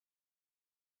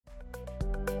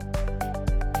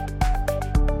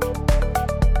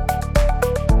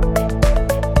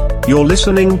You're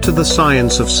listening to The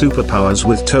Science of Superpowers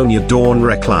with Tonya Dawn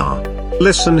Reclar.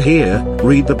 Listen here,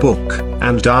 read the book,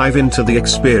 and dive into the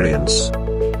experience.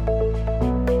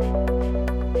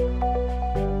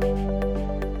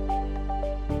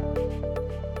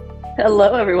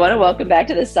 Hello, everyone, and welcome back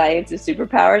to The Science of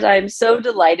Superpowers. I am so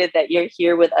delighted that you're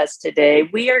here with us today.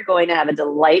 We are going to have a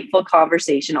delightful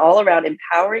conversation all around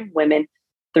empowering women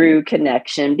through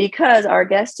connection, because our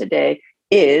guest today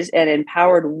is an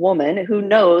empowered woman who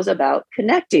knows about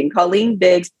connecting. Colleen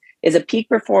Biggs is a peak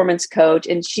performance coach,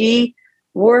 and she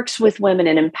works with women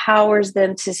and empowers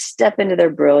them to step into their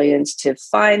brilliance, to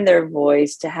find their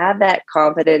voice, to have that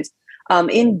confidence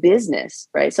in business,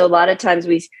 right? So a lot of times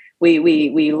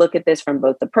we look at this from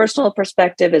both the personal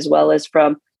perspective as well as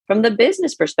from the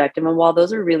business perspective. And while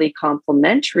those are really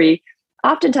complementary,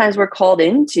 oftentimes we're called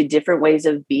into different ways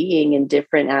of being in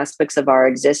different aspects of our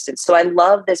existence. So I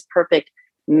love this perfect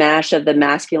mash of the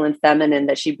masculine feminine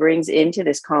that she brings into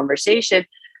this conversation,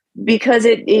 because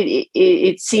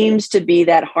it seems to be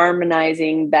that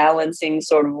harmonizing, balancing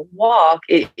sort of walk.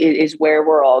 It is where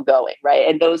we're all going, right?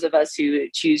 And those of us who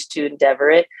choose to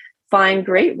endeavor it find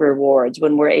great rewards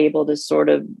when we're able to sort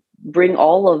of bring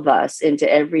all of us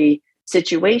into every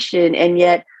situation, and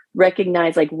yet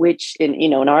recognize like which,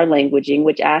 in our languaging,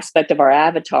 which aspect of our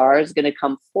avatar is going to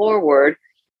come forward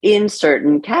in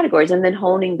certain categories, and then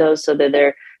honing those so that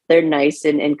they're nice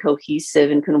and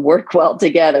cohesive and can work well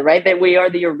together, right? That we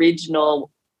are the original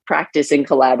practice in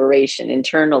collaboration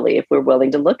internally, if we're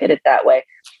willing to look at it that way.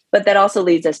 But that also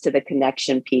leads us to the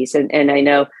connection piece. And I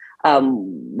know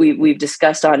we've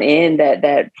discussed on in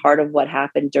that part of what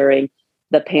happened during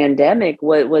the pandemic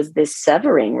was this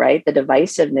severing, right? The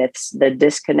divisiveness, the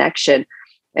disconnection.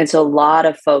 And so a lot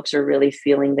of folks are really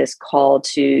feeling this call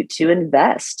to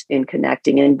invest in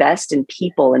connecting, invest in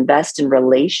people, invest in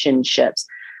relationships.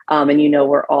 And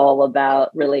we're all about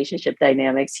relationship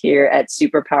dynamics here at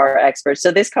Superpower Experts.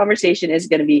 So this conversation is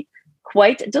going to be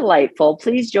quite delightful.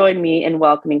 Please join me in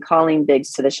welcoming Colleen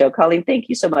Biggs to the show. Colleen, thank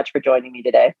you so much for joining me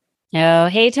today. Oh,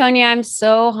 hey, Tonya, I'm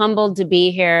so humbled to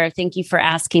be here. Thank you for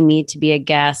asking me to be a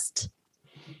guest.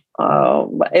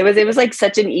 Oh, it was like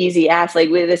such an easy ask. Like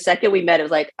the second we met, it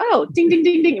was like, oh, ding, ding,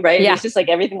 ding, ding, right? Yeah. It's just like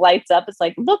everything lights up. It's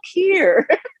like, look here.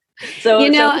 So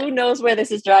who knows where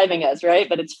this is driving us, right?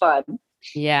 But it's fun.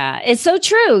 Yeah, it's so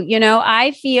true.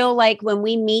 I feel like when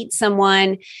we meet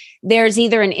someone, there's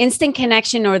either an instant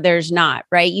connection or there's not,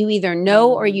 right? You either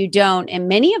know or you don't. And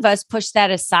many of us push that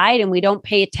aside and we don't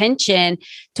pay attention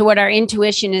to what our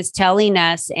intuition is telling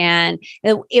us. And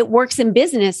it works in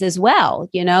business as well.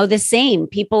 The same.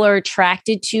 People are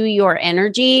attracted to your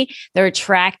energy. They're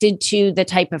attracted to the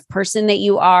type of person that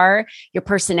you are, your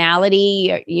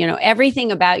personality,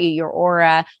 everything about you, your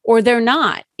aura, or they're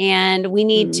not. And we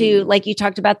need to, like you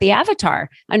talked about the avatar,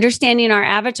 understanding our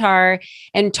avatar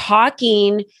and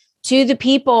talking to the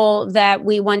people that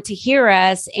we want to hear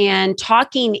us and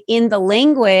talking in the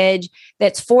language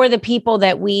that's for the people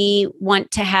that we want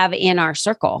to have in our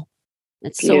circle.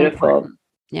 That's beautiful. So important.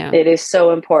 Yeah, it is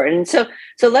so important. So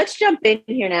let's jump in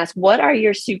here and ask, what are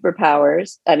your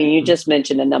superpowers? I mean, you just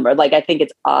mentioned a number. Like, I think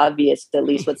it's obvious, at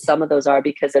least what some of those are,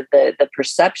 because of the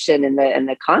perception and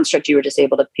the construct. You were just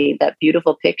able to paint that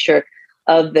beautiful picture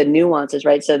of the nuances,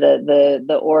 right? So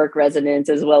the auric resonance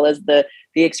as well as the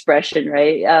expression,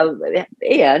 right?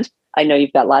 And I know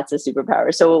you've got lots of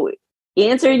superpowers. So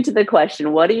answering to the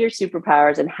question, what are your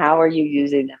superpowers and how are you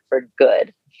using them for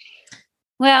good?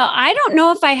 Well, I don't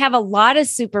know if I have a lot of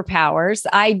superpowers.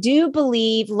 I do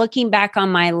believe, looking back on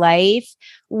my life,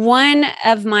 one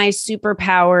of my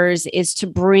superpowers is to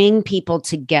bring people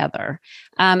together.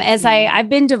 I've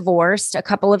been divorced a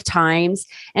couple of times.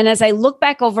 And as I look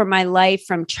back over my life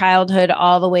from childhood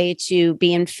all the way to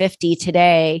being 50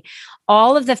 today,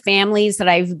 all of the families that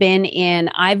I've been in,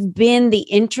 I've been the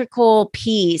integral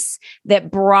piece that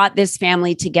brought this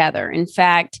family together. In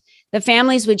fact, the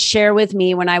families would share with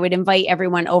me when I would invite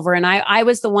everyone over. And I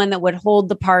was the one that would hold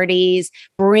the parties,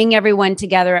 bring everyone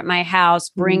together at my house,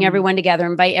 bring everyone together,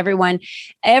 invite everyone.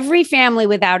 Every family,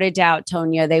 without a doubt,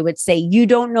 Tonya, they would say, you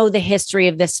don't know the history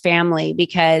of this family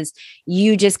because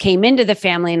you just came into the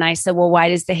family. And I said, well, why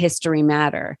does the history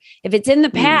matter? If it's in the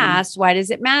past, why does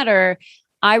it matter?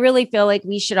 I really feel like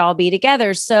we should all be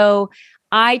together. So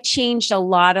I changed a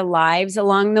lot of lives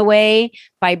along the way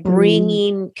by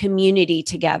bringing community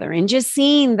together and just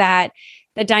seeing that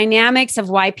the dynamics of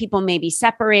why people may be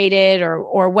separated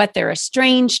or what they're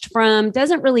estranged from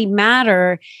doesn't really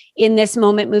matter in this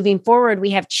moment moving forward.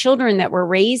 We have children that we're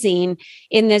raising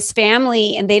in this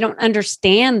family and they don't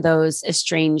understand those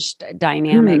estranged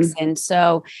dynamics. And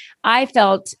so I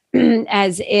felt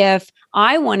as if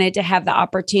I wanted to have the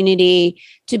opportunity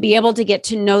to be able to get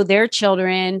to know their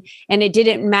children. And it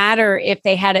didn't matter if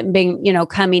they hadn't been,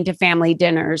 coming to family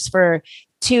dinners for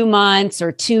 2 months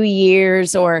or 2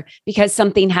 years, or because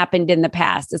something happened in the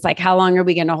past. It's like, how long are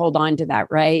we going to hold on to that?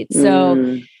 Right.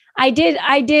 So I did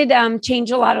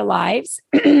change a lot of lives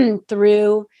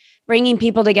through bringing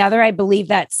people together. I believe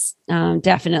that's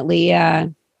definitely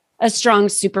a strong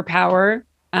superpower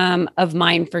of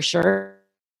mine for sure.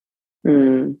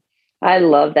 I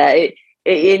love that.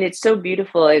 And it's so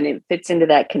beautiful, and it fits into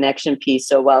that connection piece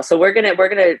so well. So we're gonna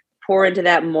pour into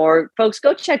that more. Folks,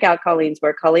 go check out Colleen's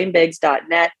work,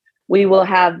 ColleenBiggs.net. We will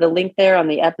have the link there on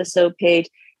the episode page.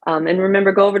 And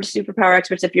remember, go over to Superpower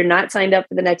Experts. If you're not signed up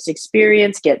for the next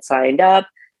experience, get signed up.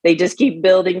 They just keep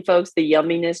building, folks. The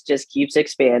yumminess just keeps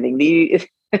expanding.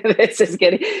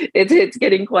 It's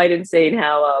getting quite insane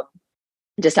how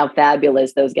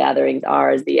fabulous those gatherings are,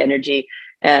 as the energy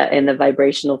and the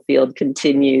vibrational field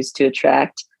continues to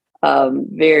attract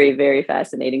very, very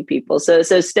fascinating people. So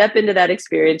step into that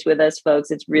experience with us,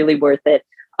 folks. It's really worth it.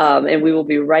 And we will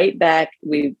be right back.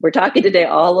 We're talking today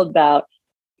all about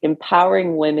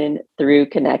empowering women through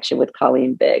connection with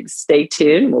Colleen Biggs. Stay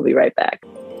tuned. We'll be right back.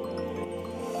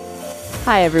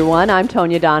 Hi, everyone. I'm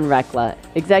Tonya Dawn Rekla,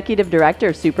 Executive Director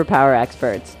of Superpower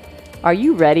Experts. Are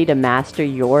you ready to master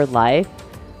your life?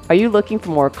 Are you looking for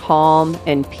more calm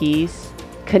and peace,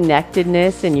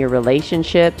 connectedness in your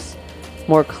relationships,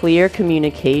 more clear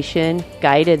communication,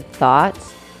 guided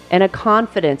thoughts, and a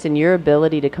confidence in your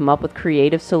ability to come up with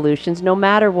creative solutions no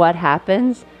matter what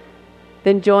happens?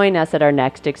 Then join us at our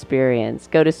next experience.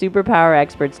 Go to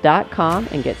superpowerexperts.com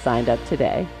and get signed up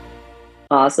today.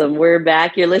 Awesome. We're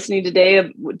back. You're listening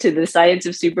today to the Science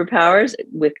of Superpowers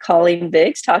with Colleen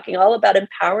Biggs, talking all about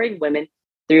empowering women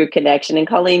through connection. And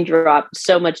Colleen dropped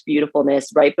so much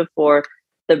beautifulness right before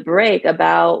the break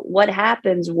about what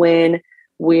happens when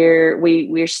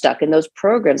we're stuck in those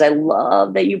programs. I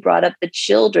love that you brought up the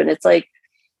children. It's like,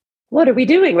 what are we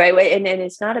doing, right? And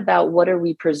it's not about what are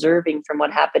we preserving from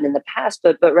what happened in the past,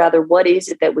 but rather what is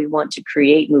it that we want to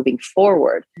create moving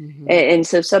forward. And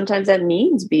so sometimes that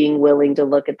means being willing to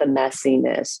look at the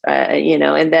messiness,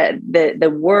 and that the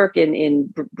work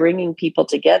in bringing people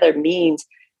together means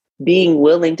being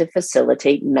willing to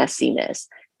facilitate messiness.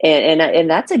 And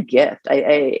that's a gift.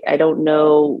 I don't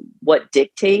know what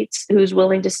dictates who's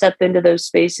willing to step into those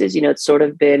spaces. It's sort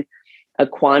of been a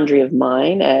quandary of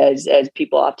mine, as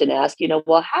people often ask,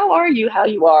 well, how are you, how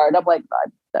you are? And I'm like,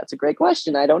 that's a great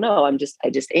question. I don't know. I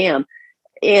just am.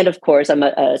 And of course, I'm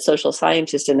a social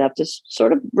scientist enough to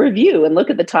sort of review and look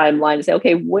at the timeline and say,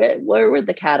 okay, where were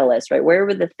the catalysts, right? Where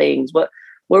were the things? What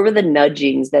were the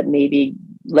nudgings that maybe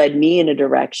led me in a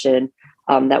direction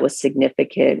that was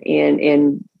significant?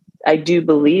 And I do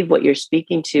believe what you're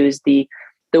speaking to is the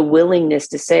willingness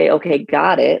to say, okay,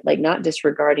 got it. Like, not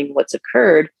disregarding what's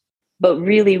occurred, but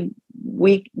really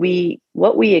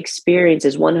what we experience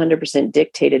is 100%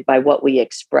 dictated by what we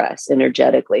express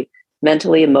energetically,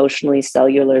 mentally, emotionally,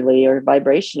 cellularly, or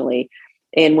vibrationally.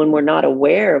 And when we're not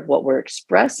aware of what we're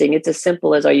expressing, it's as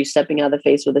simple as, are you stepping out of the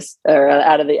face or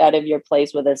out of your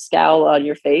place with a scowl on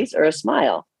your face or a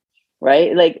smile,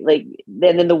 right? Like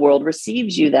then the world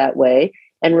receives you that way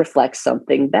and reflects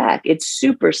something back. It's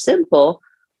super simple.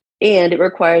 And it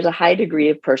requires a high degree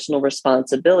of personal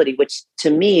responsibility, which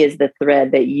to me is the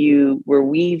thread that you were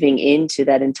weaving into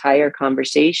that entire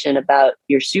conversation about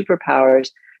your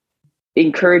superpowers,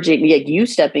 encouraging you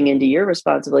stepping into your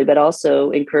responsibility, but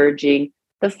also encouraging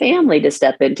the family to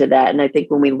step into that. And I think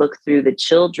when we look through the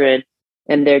children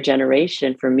and their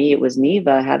generation, for me, it was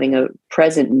Neva having a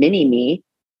present mini me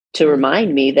to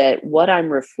remind me that what I'm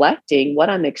reflecting,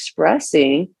 what I'm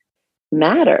expressing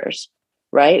matters.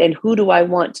 Right. And who do I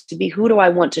want to be? Who do I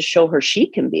want to show her she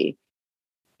can be?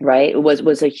 Right. It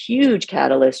was a huge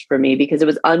catalyst for me because it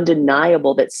was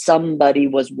undeniable that somebody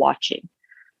was watching.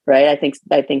 Right. I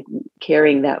think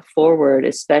carrying that forward,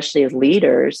 especially as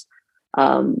leaders,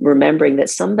 remembering that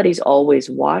somebody's always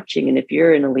watching. And if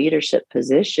you're in a leadership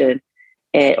position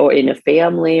or in a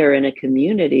family or in a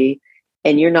community,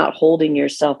 and you're not holding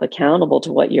yourself accountable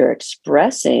to what you're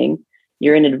expressing,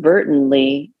 you're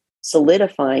inadvertently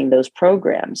solidifying those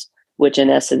programs, which in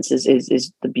essence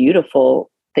is the beautiful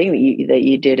thing that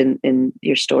you did in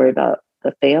your story about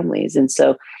the families. And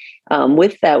so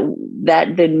with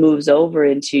that then moves over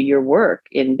into your work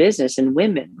in business and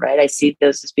women, right? I see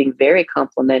those as being very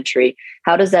complementary.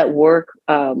 How does that work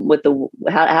how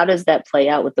does that play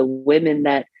out with the women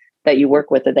that you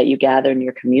work with or that you gather in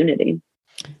your community?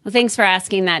 Well, thanks for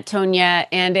asking that, Tonya.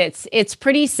 And it's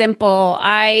pretty simple.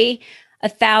 I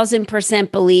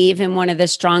 1,000% believe in one of the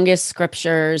strongest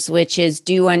scriptures, which is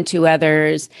do unto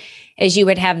others as you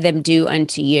would have them do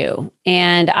unto you.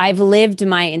 And I've lived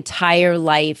my entire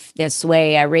life this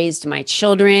way. I raised my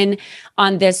children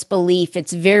on this belief.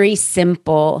 It's very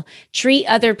simple. Treat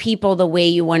other people the way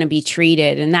you want to be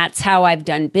treated. And that's how I've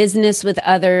done business with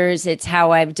others. It's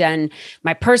how I've done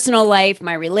my personal life,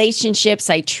 my relationships.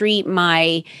 I treat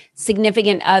my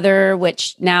significant other,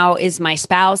 which now is my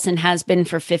spouse and has been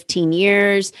for 15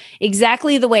 years,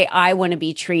 exactly the way I want to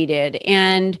be treated.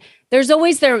 And there's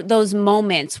always those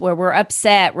moments where we're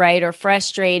upset, right, or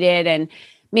frustrated, and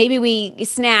maybe we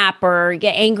snap or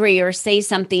get angry or say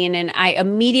something, and I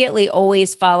immediately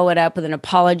always follow it up with an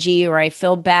apology, or I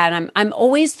feel bad. I'm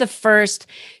always the first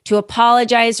to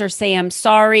apologize or say I'm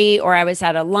sorry, or I was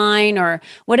out of line, or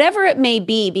whatever it may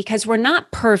be, because we're not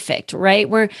perfect, right?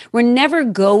 We're never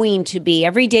going to be.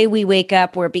 Every day we wake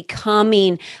up, we're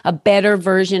becoming a better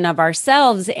version of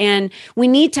ourselves, and we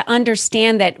need to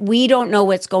understand that we don't know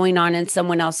what's going on in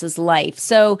someone else's life.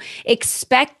 So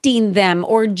expecting them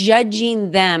or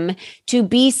judging them to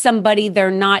be somebody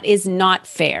they're not is not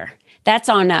fair. That's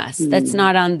on us. That's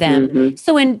not on them. Mm-hmm.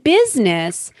 So in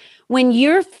business, when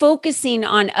you're focusing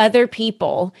on other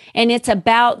people and it's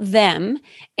about them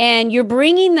and you're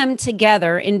bringing them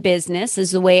together in business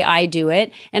is the way I do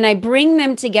it, and I bring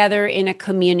them together in a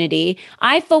community,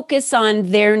 I focus on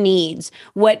their needs.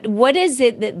 What is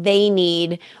it that they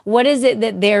need? What is it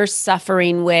that they're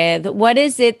suffering with? What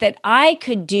is it that I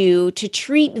could do to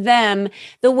treat them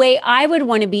the way I would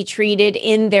want to be treated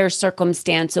in their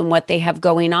circumstance and what they have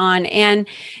going on? And,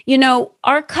 you know,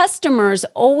 our customers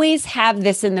always have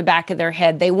this in the back of their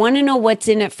head. They want to know what's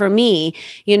in it for me.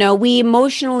 You know, we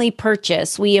emotionally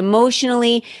purchase, we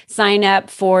emotionally sign up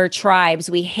for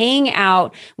tribes, we hang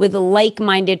out with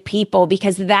like-minded people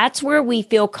because that's where we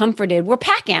feel comforted. We're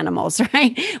pack animals,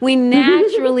 right? We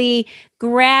naturally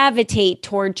gravitate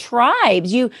toward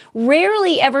tribes. You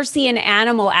rarely ever see an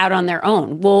animal out on their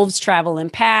own. Wolves travel in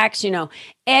packs, you know,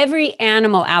 every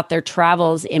animal out there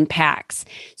travels in packs.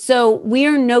 So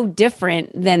we're no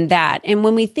different than that. And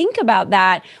when we think about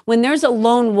that, when there's a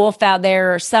lone wolf out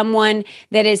there or someone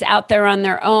that is out there on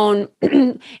their own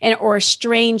or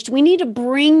estranged, we need to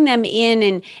bring them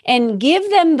in and give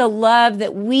them the love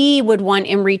that we would want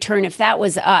in return if that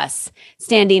was us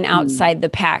standing outside the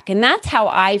pack. And that's how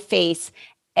I face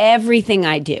everything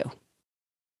I do.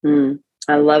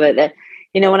 I love it. That,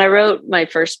 you know, when I wrote my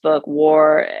first book,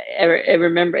 War, I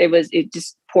remember it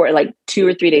just poured like 2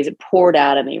 or 3 days. It poured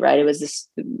out of me, right? It was this,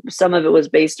 some of it was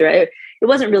based around, it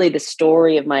wasn't really the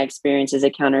story of my experience as a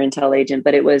counterintel agent,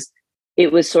 but it was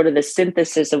sort of the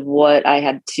synthesis of what I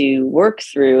had to work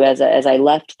through as I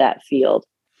left that field.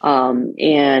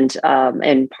 And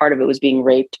part of it was being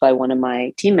raped by one of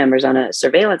my team members on a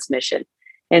surveillance mission.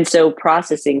 And so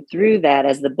processing through that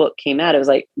as the book came out, it was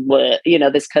like, what, you know,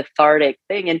 this cathartic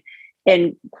thing.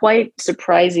 And quite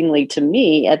surprisingly to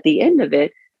me, at the end of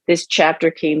it, this chapter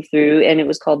came through and it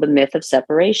was called The Myth of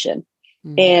Separation.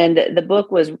 Mm-hmm. And the book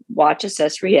was Watch,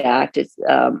 Assess, React. It's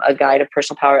a guide of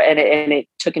personal power. And it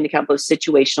took into account both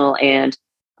situational and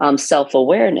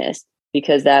self-awareness,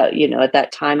 because that, you know, at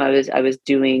that time I was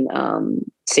doing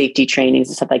safety trainings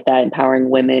and stuff like that, empowering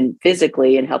women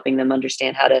physically and helping them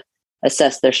understand how to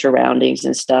assess their surroundings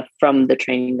and stuff from the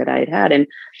training that I had had.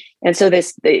 And so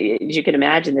as you can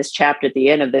imagine, this chapter at the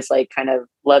end of this, like, kind of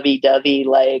lovey-dovey,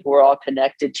 like, we're all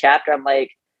connected chapter, I'm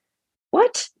like,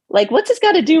 what? Like, what's this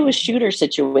got to do with shooter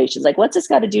situations? Like, what's this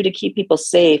got to do to keep people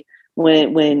safe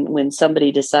when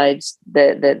somebody decides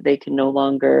that they can no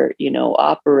longer, you know,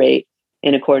 operate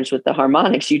in accordance with the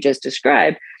harmonics you just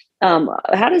described?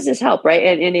 How does this help?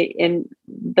 Right. And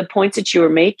the points that you were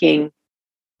making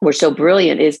were so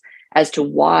brilliant is as to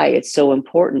why it's so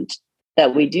important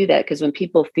that we do that. Because when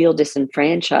people feel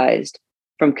disenfranchised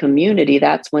from community,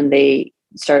 that's when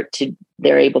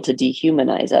they're able to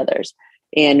dehumanize others.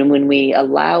 And when we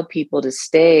allow people to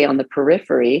stay on the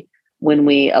periphery, when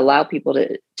we allow people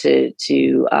to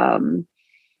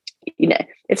you know,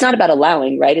 it's not about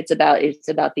allowing, right? It's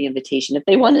about the invitation. If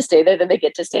they want to stay there, then they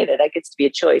get to stay there. That gets to be a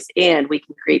choice. And we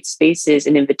can create spaces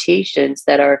and invitations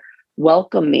that are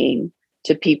welcoming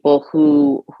to people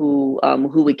who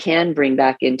we can bring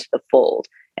back into the fold.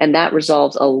 And that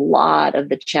resolves a lot of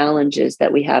the challenges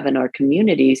that we have in our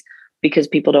communities, because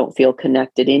people don't feel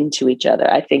connected into each other.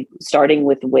 I think starting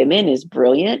with women is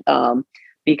brilliant,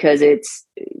 because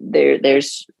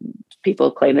there's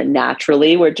people claim that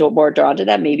naturally we're more drawn to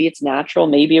that. Maybe it's natural.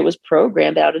 Maybe it was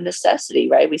programmed out of necessity,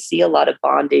 right? We see a lot of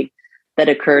bonding that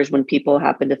occurs when people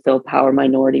happen to fill power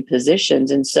minority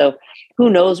positions. And so who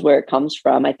knows where it comes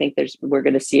from? I think we're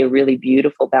going to see a really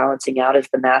beautiful balancing out as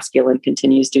the masculine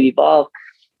continues to evolve.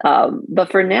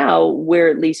 But for now, we're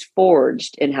at least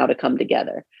forged in how to come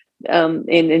together.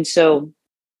 And so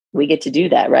we get to do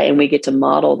that, right? And we get to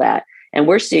model that. And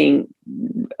we're seeing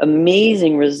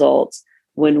amazing results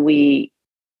when we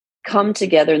come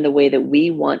together in the way that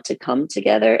we want to come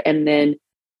together, and then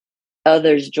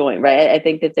others join, right? I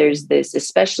think that there's this,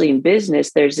 especially in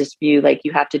business, there's this view like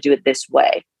you have to do it this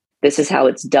way. This is how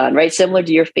it's done, right? Similar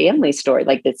to your family story,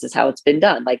 like this is how it's been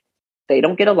done. Like they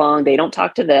don't get along, they don't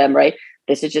talk to them, right?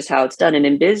 This is just how it's done. And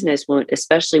in business,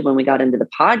 especially when we got into the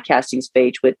podcasting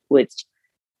space, which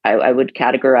I would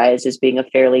categorize as being a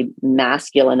fairly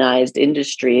masculinized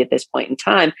industry at this point in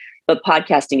time, but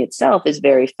podcasting itself is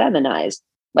very feminized.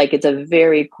 Like it's a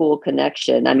very cool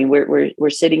connection. I mean, we're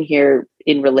sitting here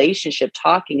in relationship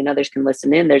talking, and others can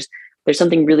listen in. There's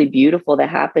something really beautiful that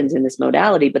happens in this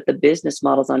modality, but the business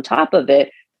models on top of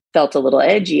it felt a little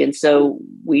edgy, and so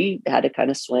we had to kind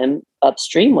of swim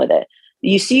upstream with it.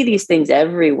 You see these things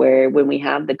everywhere when we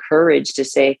have the courage to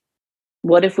say,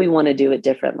 "What if we want to do it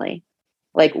differently?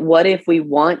 Like, what if we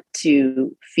want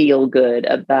to feel good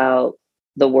about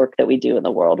the work that we do in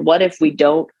the world? What if we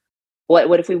don't?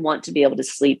 What if we want to be able to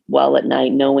sleep well at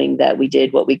night, knowing that we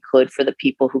did what we could for the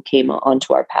people who came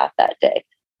onto our path that day,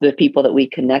 the people that we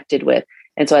connected with?"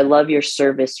 And so I love your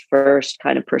service first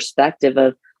kind of perspective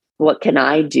of what can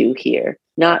I do here?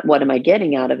 Not what am I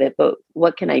getting out of it, but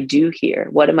what can I do here?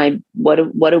 What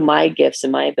do my gifts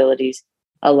and my abilities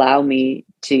allow me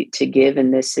to give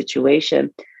in this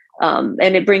situation? And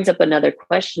it brings up another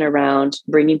question around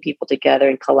bringing people together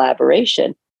in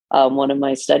collaboration. One of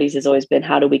my studies has always been,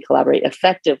 how do we collaborate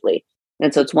effectively?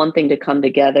 And so it's one thing to come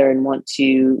together and want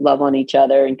to love on each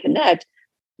other and connect,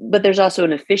 but there's also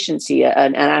an efficiency,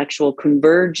 an actual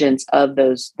convergence of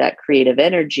that creative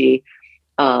energy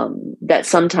that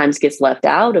sometimes gets left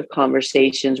out of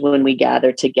conversations when we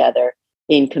gather together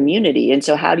in community. And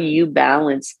so how do you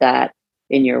balance that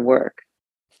in your work?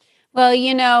 Well,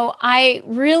 I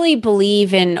really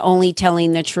believe in only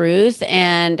telling the truth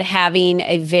and having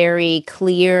a very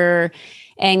clear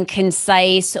and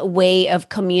concise way of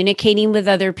communicating with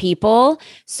other people.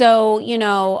 So,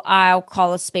 I'll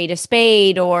call a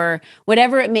spade or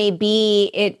whatever it may be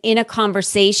in a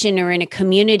conversation or in a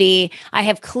community. I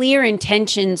have clear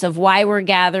intentions of why we're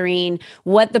gathering,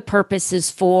 what the purpose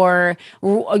is for,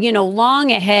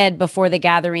 long ahead before the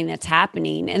gathering that's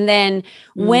happening. And then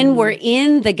when we're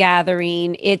in the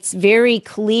gathering, it's very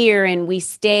clear and we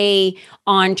stay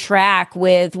on track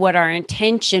with what our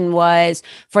intention was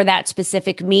for that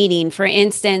specific meeting. For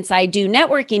instance, I do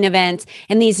networking events,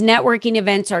 and these networking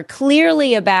events are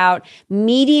clearly about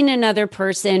meeting another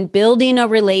person, building a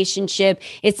relationship.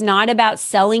 It's not about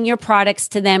selling your products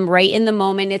to them right in the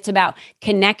moment. It's about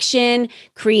connection,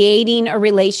 creating a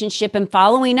relationship, and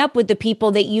following up with the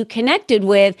people that you connected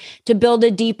with to build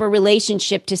a deeper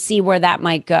relationship to see where that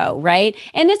might go, right?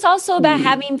 And it's also about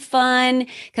having fun,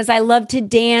 because I love to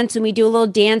dance, and we do a little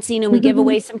dancing and we give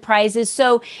away some prizes.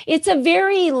 So it's a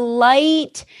very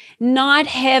light, not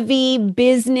heavy,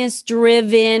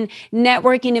 business-driven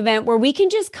networking event where we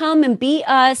can just come and be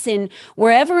us in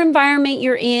wherever environment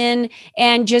you're in,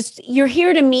 and just you're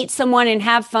here to meet someone and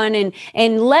have fun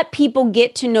and let people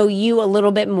get to know you a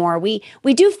little bit more. We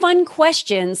do fun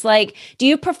questions like, do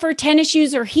you prefer tennis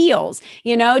shoes or heels?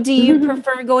 Do you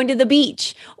prefer going to the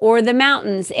beach or the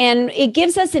mountains? And it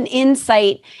gives us an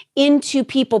insight into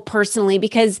people personally,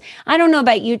 because I don't know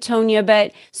about you, Tonya,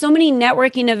 but so many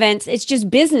networking events, it's just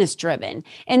business driven.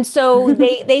 And so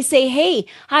they say, "Hey,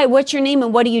 hi, what's your name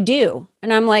and what do you do?"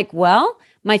 And I'm like, "Well,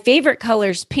 my favorite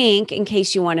color is pink," in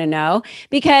case you want to know,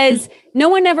 because no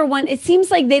one ever it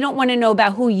seems like they don't want to know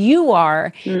about who you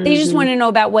are. They just want to know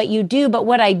about what you do. But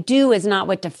what I do is not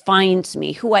what defines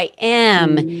me. Who I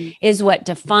am is what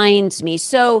defines me.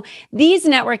 So these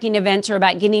networking events are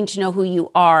about getting to know who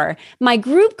you are. My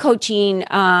group coaching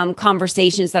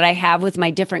conversations that I have with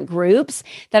my different groups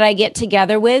that I get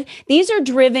together with, these are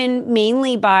driven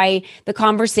mainly by the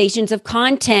conversations of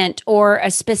content or a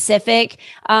specific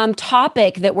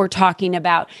topic that we're talking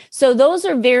about. So those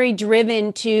are very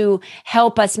driven to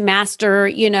help us master,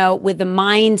 with the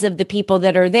minds of the people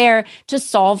that are there, to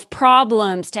solve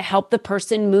problems, to help the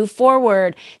person move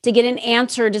forward, to get an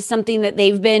answer to something that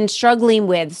they've been struggling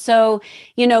with. So,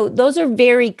 those are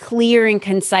very clear and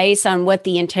concise on what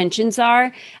the intentions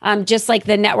are, just like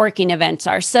the networking events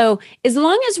are. So as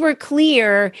long as we're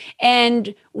clear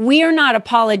and we are not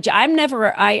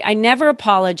I never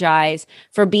apologize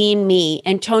for being me.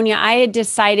 And Tonya, I had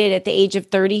decided at the age of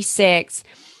 36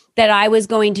 that I was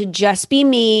going to just be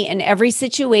me in every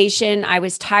situation. I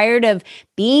was tired of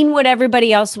being what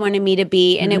everybody else wanted me to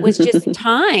be. And it was just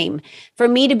time for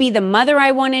me to be the mother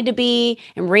I wanted to be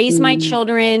and raise my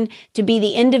children, to be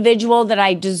the individual that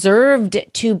I deserved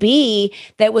to be,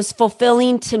 that was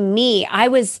fulfilling to me. I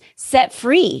was set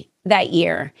free that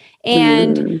year.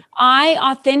 And I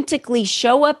authentically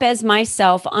show up as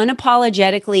myself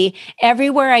unapologetically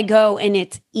everywhere I go, and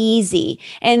it's easy.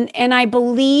 And I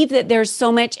believe that there's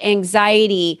so much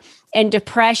anxiety and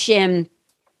depression,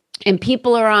 and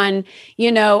people are on,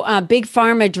 big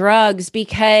pharma drugs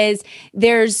because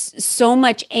there's so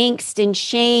much angst and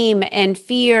shame and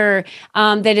fear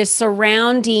that is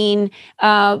surrounding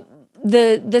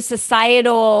the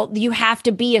societal, you have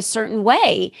to be a certain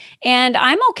way. And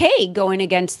I'm okay going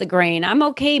against the grain. I'm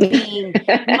okay being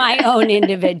my own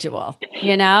individual,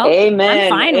 Amen. I'm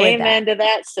fine with that. Amen to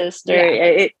that, sister.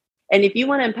 Yeah. And if you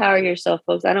want to empower yourself,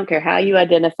 folks, I don't care how you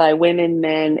identify, women,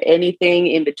 men, anything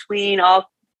in between, all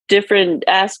different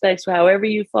aspects, however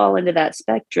you fall into that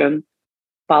spectrum,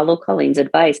 follow Colleen's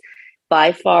advice.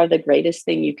 By far, the greatest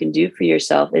thing you can do for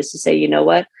yourself is to say, you know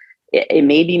what? It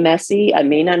may be messy. I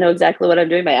may not know exactly what I'm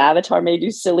doing. My avatar may do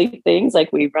silly things,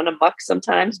 like we run amok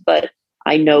sometimes, but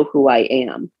I know who I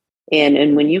am.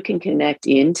 And when you can connect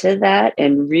into that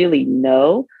and really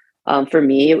know, for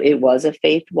me, it was a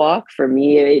faith walk. For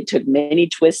me, it took many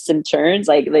twists and turns.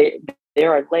 Like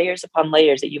there are layers upon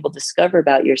layers that you will discover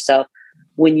about yourself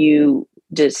when you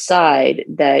decide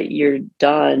that you're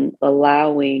done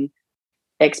allowing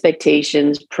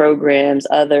expectations, programs,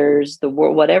 others, the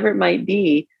world, whatever it might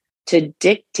be, to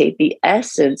dictate the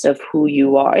essence of who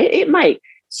you are. It might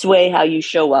sway how you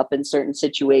show up in certain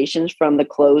situations, from the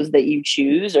clothes that you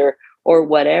choose or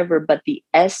whatever, but the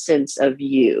essence of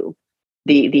you,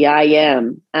 the I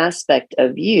am aspect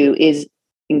of you, is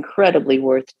incredibly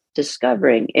worth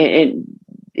discovering. And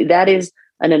that is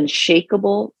an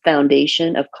unshakable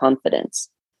foundation of confidence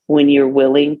when you're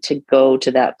willing to go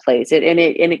to that place. And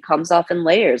it comes off in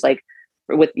layers. Like,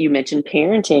 with, you mentioned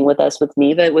parenting with us, with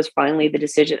Neva, it was finally the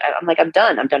decision. I'm like, I'm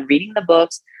done reading the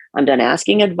books. I'm done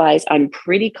asking advice. I'm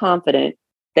pretty confident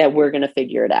that we're going to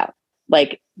figure it out.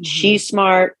 Like, she's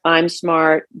smart. I'm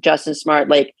smart. Justin's smart.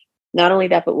 Like, not only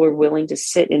that, but we're willing to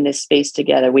sit in this space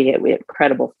together. We have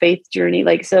incredible faith journey.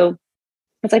 Like, so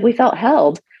it's like we felt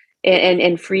held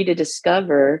and free to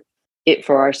discover it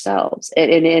for ourselves.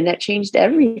 And that changed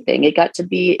everything. It got to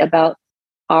be about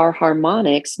our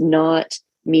harmonics, not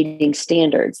meeting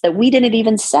standards that we didn't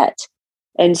even set.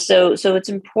 And so it's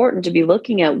important to be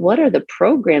looking at what are the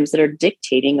programs that are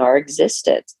dictating our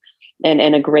existence. And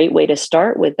a great way to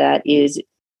start with that is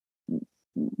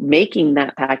making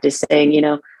that pact, is saying,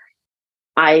 you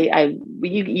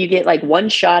get like one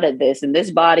shot at this in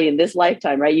this body in this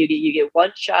lifetime, right? You get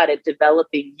one shot at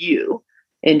developing you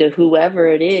into whoever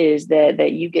it is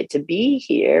that you get to be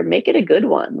here. Make it a good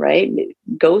one, right?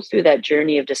 Go through that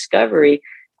journey of discovery.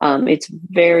 It's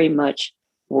very much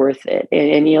worth it.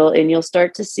 And you'll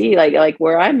start to see like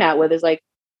where I'm at with is like,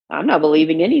 I'm not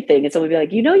believing anything. And someone will be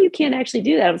like, you can't actually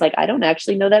do that. I was like, I don't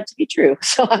actually know that to be true.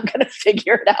 So I'm going to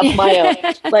figure it out on my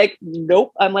own. Like,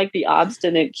 nope. I'm like the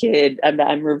obstinate kid.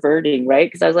 I'm reverting, right?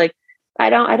 Because I was like, I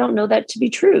don't know that to be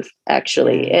truth,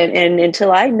 actually. And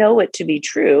until I know it to be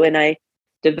true, and I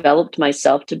developed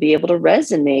myself to be able to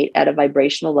resonate at a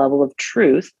vibrational level of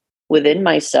truth within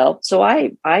myself. So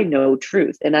I know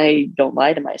truth, and I don't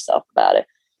lie to myself about it.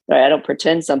 Right? I don't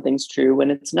pretend something's true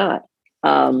when it's not.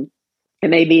 And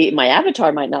maybe my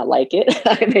avatar might not like it.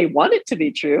 I may want it to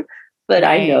be true, but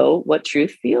right. I know what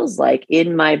truth feels like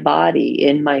in my body,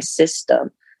 in my system.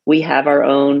 We have our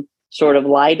own sort of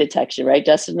lie detection, right?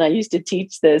 Justin and I used to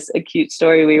teach this, a cute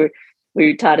story. We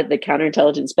were taught at the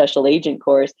counterintelligence special agent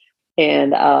course.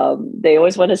 And they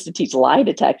always want us to teach lie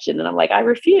detection. And I'm like, I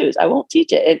refuse. I won't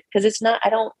teach it because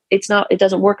it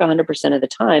doesn't work 100% of the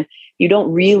time. You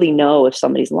don't really know if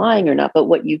somebody's lying or not. But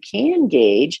what you can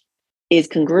gauge is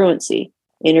congruency,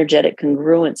 energetic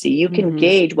congruency. You can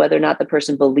gauge whether or not the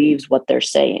person believes what they're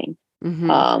saying.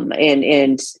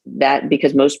 And that,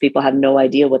 because most people have no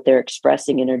idea what they're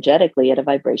expressing energetically at a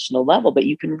vibrational level, but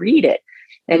you can read it.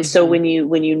 And so when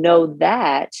you know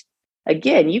that,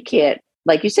 again, you can't,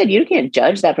 like you said, you can't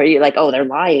judge that person. You're like, oh, they're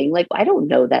lying. Like, I don't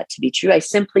know that to be true. I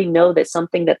simply know that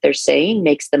something that they're saying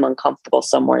makes them uncomfortable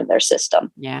somewhere in their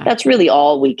system. Yeah. That's really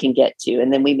all we can get to.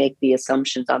 And then we make the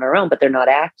assumptions on our own, but they're not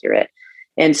accurate.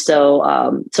 And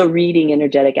so, reading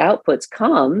energetic outputs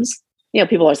comes,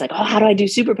 people are always like, oh, how do I do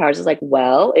superpowers? It's like,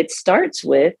 well, it starts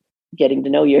with getting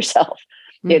to know yourself.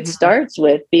 It starts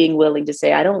with being willing to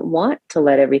say, I don't want to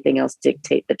let everything else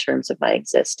dictate the terms of my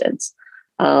existence.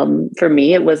 For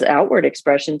me, it was outward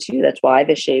expression too. That's why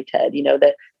the shaved head,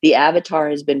 that the avatar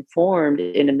has been formed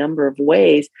in a number of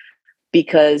ways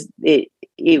because it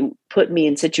put me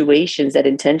in situations that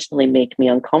intentionally make me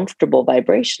uncomfortable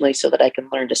vibrationally so that I can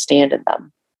learn to stand in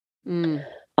them.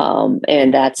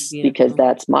 And that's because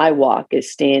that's my walk,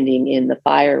 is standing in the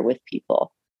fire with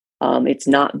people. It's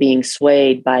not being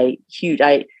swayed by huge.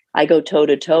 I go toe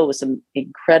to toe with some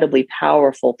incredibly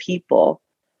powerful people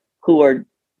who are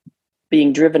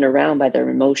being driven around by their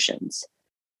emotions.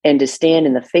 And to stand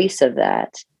in the face of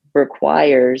that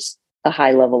requires a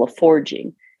high level of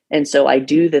forging. And so I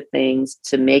do the things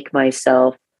to make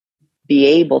myself be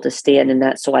able to stand in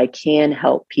that so I can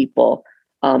help people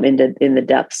in the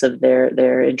depths of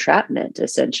their entrapment,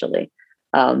 essentially.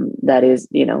 That is,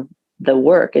 the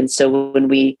work. And so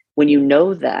when you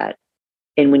know that,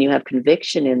 and when you have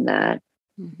conviction in that,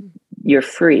 you're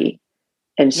free.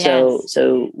 And so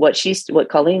what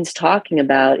Colleen's talking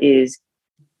about is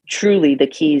truly the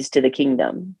keys to the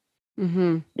kingdom.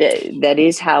 That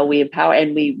is how we empower,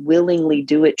 and we willingly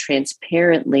do it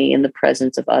transparently in the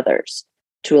presence of others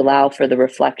to allow for the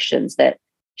reflections that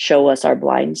show us our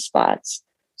blind spots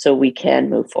so we can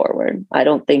move forward. I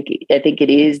think it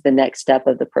is the next step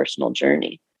of the personal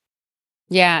journey.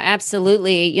 Yeah,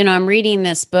 absolutely. I'm reading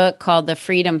this book called The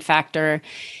Freedom Factor,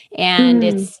 and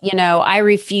it's, I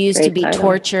refuse to be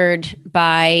tortured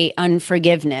by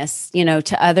unforgiveness,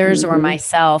 to others or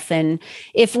myself. And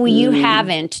if you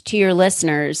haven't, to your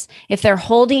listeners, if they're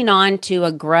holding on to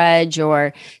a grudge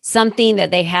or something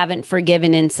that they haven't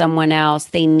forgiven in someone else,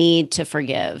 they need to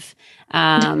forgive.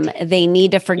 They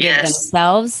need to forgive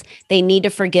themselves. They need to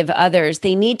forgive others.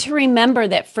 They need to remember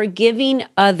that forgiving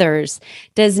others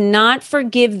does not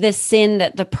forgive the sin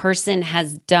that the person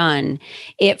has done.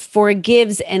 It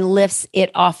forgives and lifts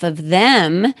it off of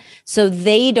them so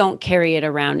they don't carry it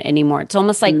around anymore. It's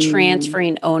almost like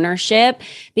transferring ownership,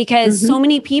 because so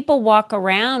many people walk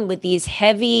around with these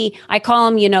heavy, I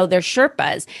call them, they're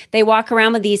Sherpas. They walk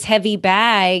around with these heavy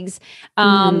bags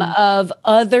of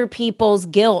other people's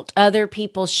guilt, other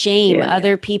people's shame,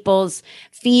 other people's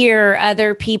fear,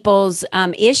 other people's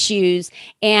issues.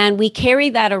 And we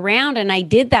carry that around. And I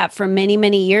did that for many,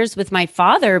 many years with my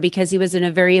father because he was in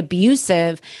a very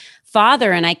abusive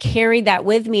father. And I carried that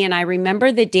with me. And I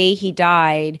remember the day he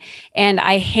died, and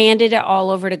I handed it all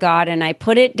over to God, and I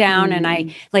put it down and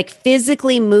I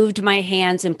physically moved my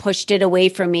hands and pushed it away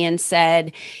from me and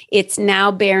said, it's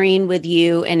now bearing with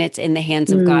you and it's in the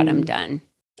hands of God. I'm done.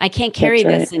 I can't carry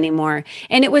this anymore.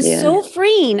 And it was so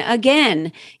freeing.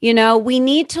 Again, we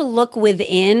need to look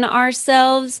within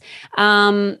ourselves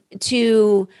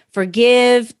to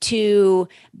forgive, to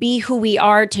be who we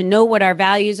are, to know what our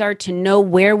values are, to know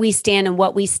where we stand and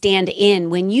what we stand in.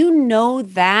 When you know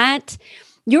that,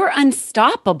 you're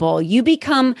unstoppable. You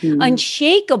become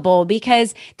unshakable,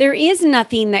 because there is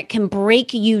nothing that can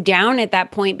break you down at that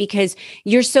point, because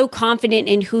you're so confident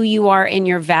in who you are and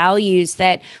your values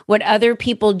that what other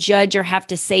people judge or have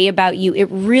to say about you, it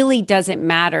really doesn't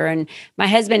matter. And my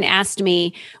husband asked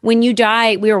me, when you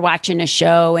die, we were watching a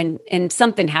show and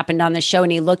something happened on the show,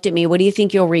 and he looked at me, what do you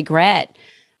think you'll regret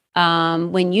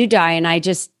when you die? And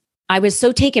I was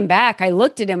so taken back. I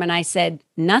looked at him and I said,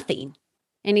 nothing.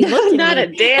 And he looked at Not me. a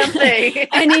damn thing.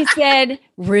 And he said,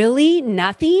 really?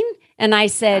 Nothing? And I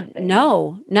said,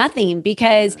 no, nothing,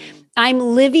 because I'm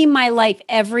living my life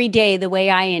every day the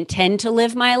way I intend to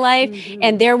live my life.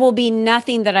 And there will be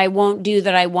nothing that I won't do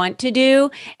that I want to do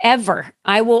ever.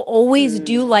 I will always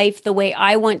do life the way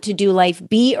I want to do life,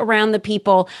 be around the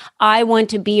people I want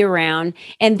to be around.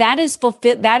 And that is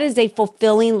a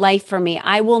fulfilling life for me.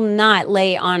 I will not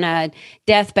lay on a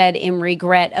deathbed in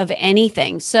regret of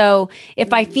anything. So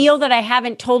if I feel that I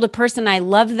haven't told a person I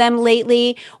love them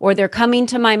lately, or they're coming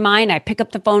to my mind, I pick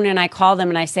up the phone and I call them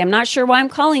and I say, I'm not sure why I'm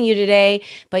calling you today,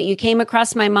 but you came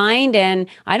across my mind and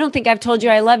I don't think I've told you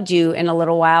I loved you in a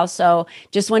little while. So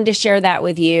just wanted to share that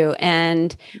with you.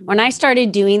 And when I started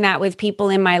doing that with people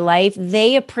in my life,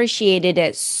 they appreciated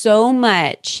it so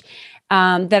much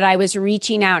that I was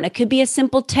reaching out. And it could be a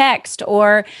simple text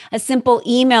or a simple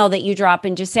email that you drop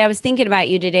and just say, I was thinking about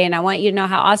you today and I want you to know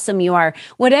how awesome you are.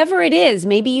 Whatever it is,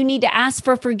 maybe you need to ask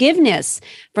for forgiveness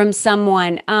from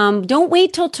someone. Don't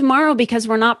wait till tomorrow, because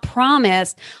we're not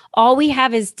promised. All we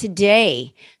have is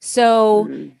today.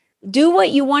 So do what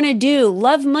you want to do.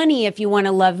 Love money if you want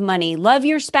to love money. Love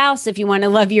your spouse if you want to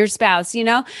love your spouse.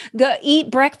 Go eat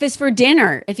breakfast for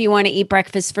dinner if you want to eat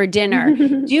breakfast for dinner.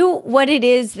 Do what it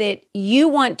is that you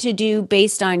want to do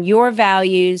based on your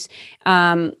values,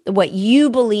 what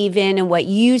you believe in, and what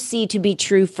you see to be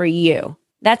true for you.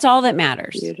 That's all that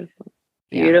matters. Beautiful.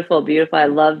 Beautiful, beautiful. I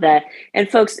love that. And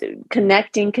folks,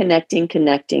 connecting.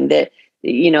 That,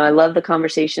 I love the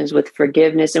conversations with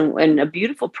forgiveness, and a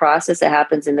beautiful process that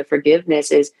happens in the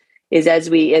forgiveness is as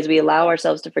we allow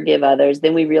ourselves to forgive others,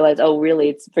 then we realize, oh, really,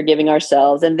 it's forgiving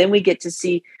ourselves. And then we get to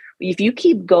see, if you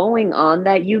keep going on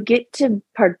that, you get to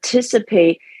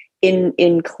participate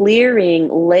in clearing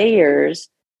layers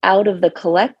out of the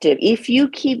collective. If you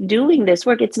keep doing this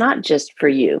work, it's not just for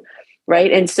you.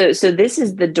 Right. And so this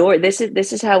is the door. This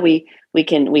is how we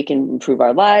can improve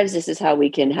our lives. This is how we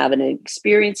can have an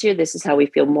experience here. This is how we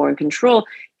feel more in control.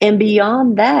 And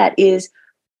beyond that is,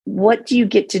 what do you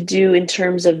get to do in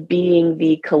terms of being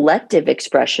the collective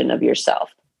expression of yourself?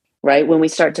 Right. When we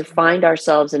start to find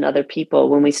ourselves in other people,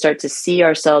 when we start to see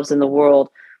ourselves in the world,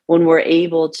 when we're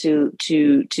able to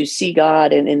see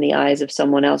God in the eyes of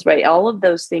someone else. Right. All of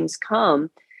those things come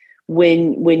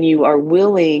when you are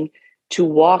willing to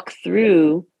walk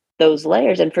through those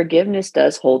layers, and forgiveness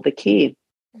does hold the key.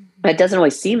 It doesn't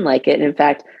always seem like it. And in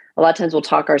fact, a lot of times we'll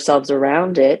talk ourselves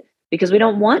around it because we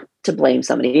don't want to blame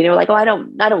somebody. Like, oh, I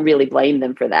don't really blame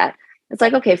them for that. It's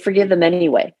like, okay, forgive them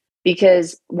anyway.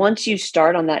 Because once you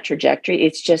start on that trajectory,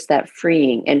 it's just that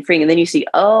freeing. And then you see,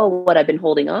 oh, what I've been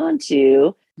holding on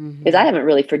to is I haven't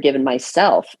really forgiven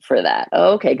myself for that.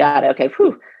 Oh, okay, got it. Okay,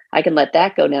 whew. I can let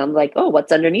that go now. I'm like, oh,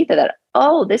 what's underneath of that?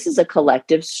 Oh, this is a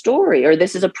collective story, or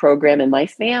this is a program in my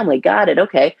family. Got it.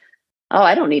 Okay. Oh,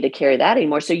 I don't need to carry that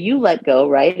anymore. So you let go,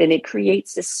 right? And it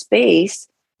creates a space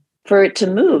for it to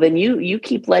move. And you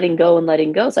keep letting go and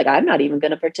letting go. It's like, I'm not even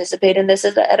going to participate in this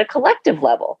at a collective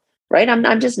level, right?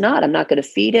 I'm just not. I'm not going to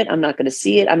feed it. I'm not going to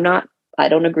see it. I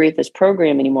don't agree with this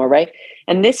program anymore, right?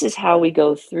 And this is how we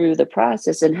go through the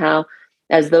process, and how,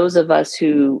 as those of us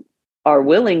who are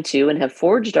willing to and have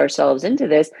forged ourselves into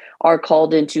this, are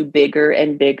called into bigger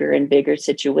and bigger and bigger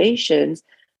situations,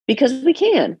 because we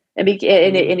can. And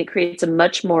it creates a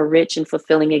much more rich and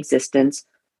fulfilling existence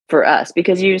for us,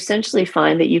 because you essentially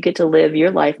find that you get to live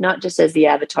your life not just as the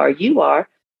avatar you are,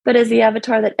 but as the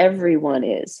avatar that everyone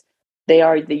is. They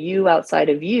are the you outside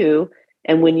of you.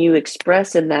 And when you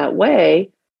express in that way,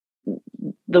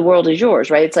 the world is yours,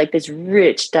 right? It's like this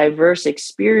rich, diverse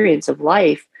experience of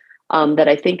life that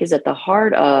I think is at the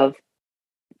heart of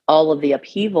all of the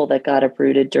upheaval that got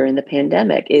uprooted during the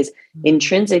pandemic. Is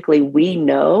intrinsically, we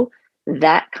know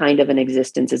that kind of an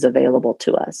existence is available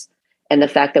to us. And the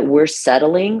fact that we're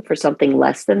settling for something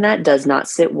less than that does not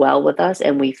sit well with us,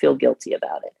 and we feel guilty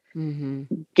about it.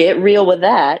 Get real with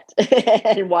that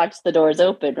and watch the doors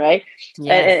open, right?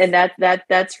 Yes. And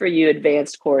that's for you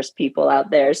advanced course people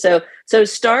out there. So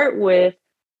start with,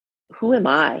 who am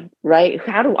I, right?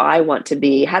 How do I want to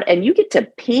be? And you get to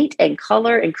paint and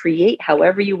color and create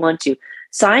however you want to.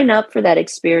 Sign up for that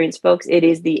experience, folks. It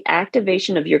is the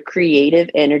activation of your creative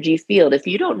energy field. If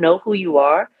you don't know who you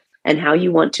are and how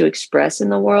you want to express in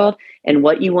the world and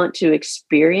what you want to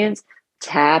experience,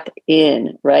 tap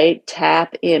in, right?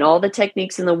 Tap in. All the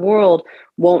techniques in the world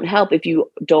won't help if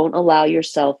you don't allow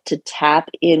yourself to tap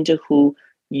into who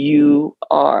you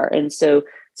are. And so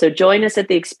join us at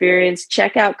the experience.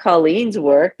 Check out Colleen's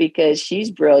work, because she's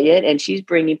brilliant and she's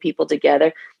bringing people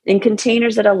together in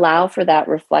containers that allow for that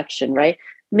reflection, right?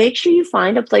 Make sure you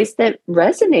find a place that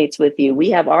resonates with you. We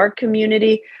have our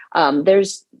community.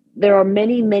 There are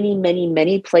many, many, many,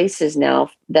 many places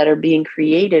now that are being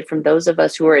created from those of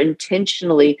us who are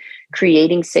intentionally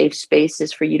creating safe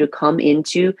spaces for you to come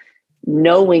into,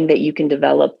 knowing that you can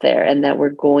develop there and that we're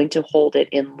going to hold it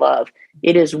in love.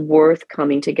 It is worth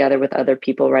coming together with other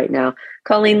people right now.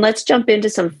 Colleen, let's jump into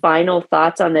some final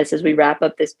thoughts on this as we wrap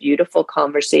up this beautiful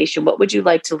conversation. What would you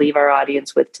like to leave our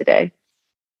audience with today?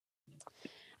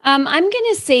 I'm going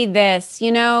to say this,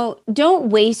 don't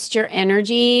waste your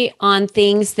energy on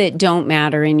things that don't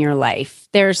matter in your life.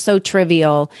 They're so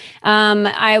trivial.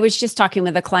 I was just talking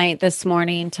with a client this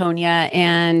morning, Tonya,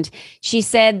 and she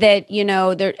said that,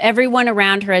 everyone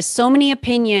around her has so many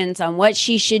opinions on what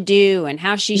she should do and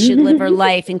how she should live her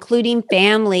life, including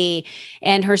family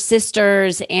and her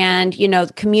sisters and,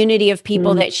 the community of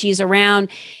people that she's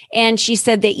around. And she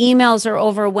said the emails are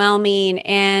overwhelming.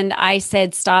 And I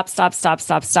said, stop.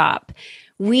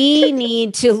 We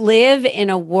need to live in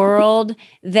a world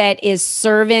that is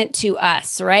servant to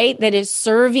us, right? That is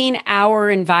serving our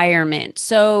environment.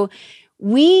 So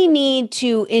we need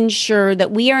to ensure that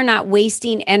we are not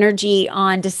wasting energy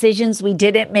on decisions we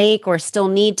didn't make or still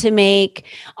need to make,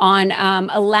 on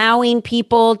allowing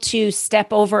people to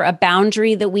step over a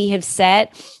boundary that we have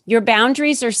set. Your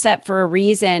boundaries are set for a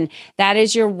reason. That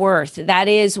is your worth. That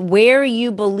is where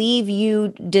you believe you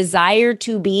desire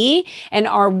to be and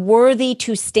are worthy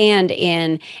to stand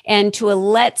in. And to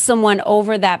let someone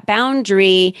over that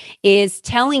boundary is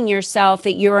telling yourself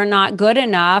that you are not good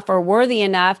enough or worthy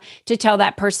enough to tell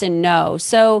that person no.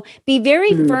 So be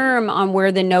very firm on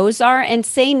where the no's are and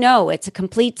say no. It's a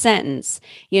complete sentence.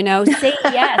 Say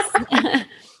yes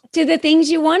to the things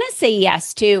you want to say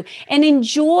yes to, and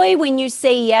enjoy when you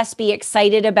say yes. Be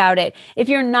excited about it. If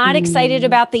you're not excited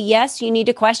about the yes, you need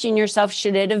to question yourself.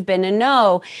 Should it have been a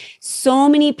no? So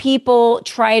many people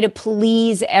try to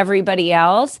please everybody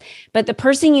else, but the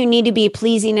person you need to be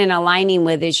pleasing and aligning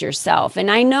with is yourself.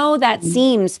 And I know that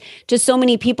seems to so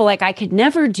many people like, I could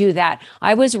never do that.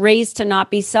 I was raised to not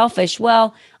be selfish.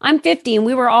 Well, I'm 50 and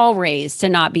we were all raised to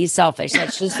not be selfish.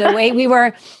 That's just the way we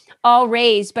were all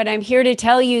raised. But I'm here to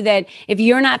tell you that if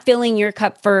you're not filling your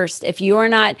cup first, if you're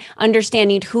not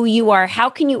understanding who you are, how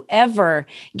can you ever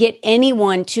get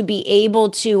anyone to be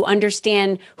able to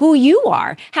understand who you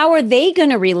are? How are they going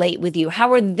to relate with you?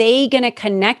 How are they going to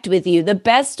connect with you? The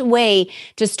best way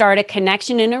to start a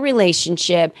connection in a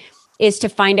relationship is to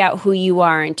find out who you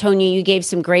are. And Tonya, you gave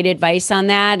some great advice on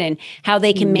that and how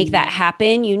they can make that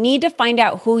happen. You need to find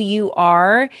out who you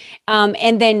are.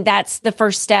 And then that's the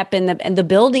first step in the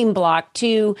building block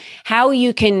to how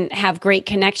you can have great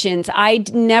connections. I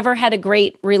never had a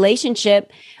great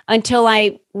relationship until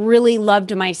I really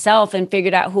loved myself and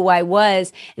figured out who I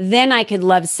was. Then I could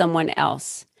love someone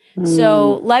else.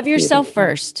 So love yourself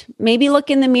first. Maybe look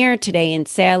in the mirror today and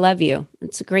say, I love you.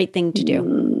 It's a great thing to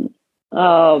do.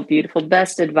 Oh, beautiful.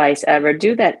 Best advice ever.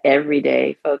 Do that every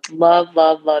day, folks. Love,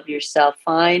 love, love yourself.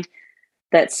 Find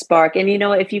that spark. And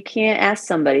if you can't, ask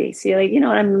somebody, see,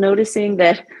 I'm noticing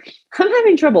that I'm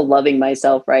having trouble loving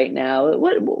myself right now.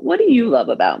 What do you love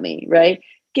about me? Right?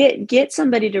 Get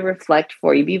somebody to reflect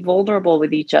for you. Be vulnerable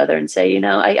with each other and say,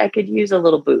 I could use a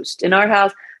little boost. In our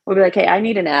house, we'll be like, hey, I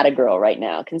need an Atta-girl right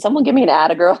now. Can someone give me an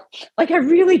Atta-girl? Like, I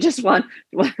really just want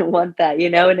that,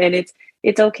 and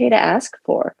it's okay to ask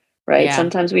for. Right. Yeah.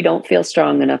 Sometimes we don't feel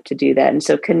strong enough to do that. And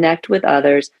so connect with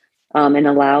others and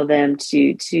allow them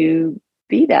to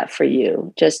be that for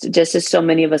you, just as so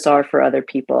many of us are for other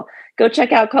people. Go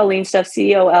check out Colleen's stuff,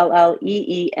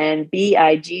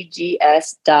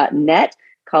 ColleenBiggs.net,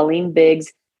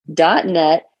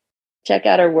 ColleenBiggs.net. Check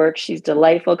out her work. She's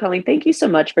delightful. Colleen, thank you so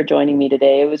much for joining me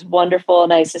today. It was wonderful.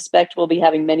 And I suspect we'll be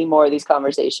having many more of these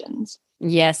conversations.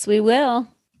 Yes, we will.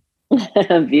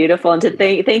 Beautiful. And to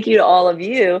thank you to all of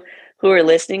you who are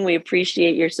listening. We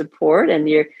appreciate your support and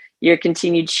your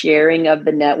continued sharing of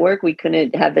the network. We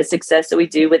couldn't have the success that we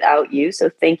do without you. So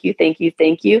thank you, thank you,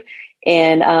 thank you.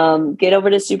 And get over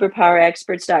to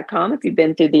superpowerexperts.com. If you've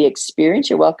been through the experience,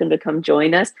 you're welcome to come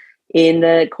join us in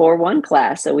the Core 1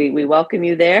 class. So we welcome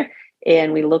you there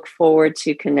and we look forward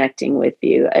to connecting with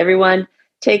you. Everyone,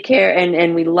 take care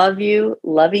and we love you,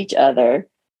 love each other.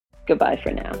 Goodbye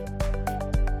for now.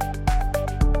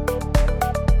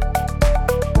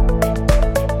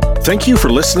 Thank you for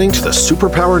listening to the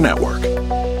Superpower Network.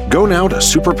 Go now to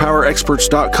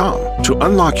superpowerexperts.com to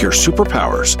unlock your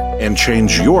superpowers and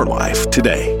change your life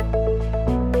today.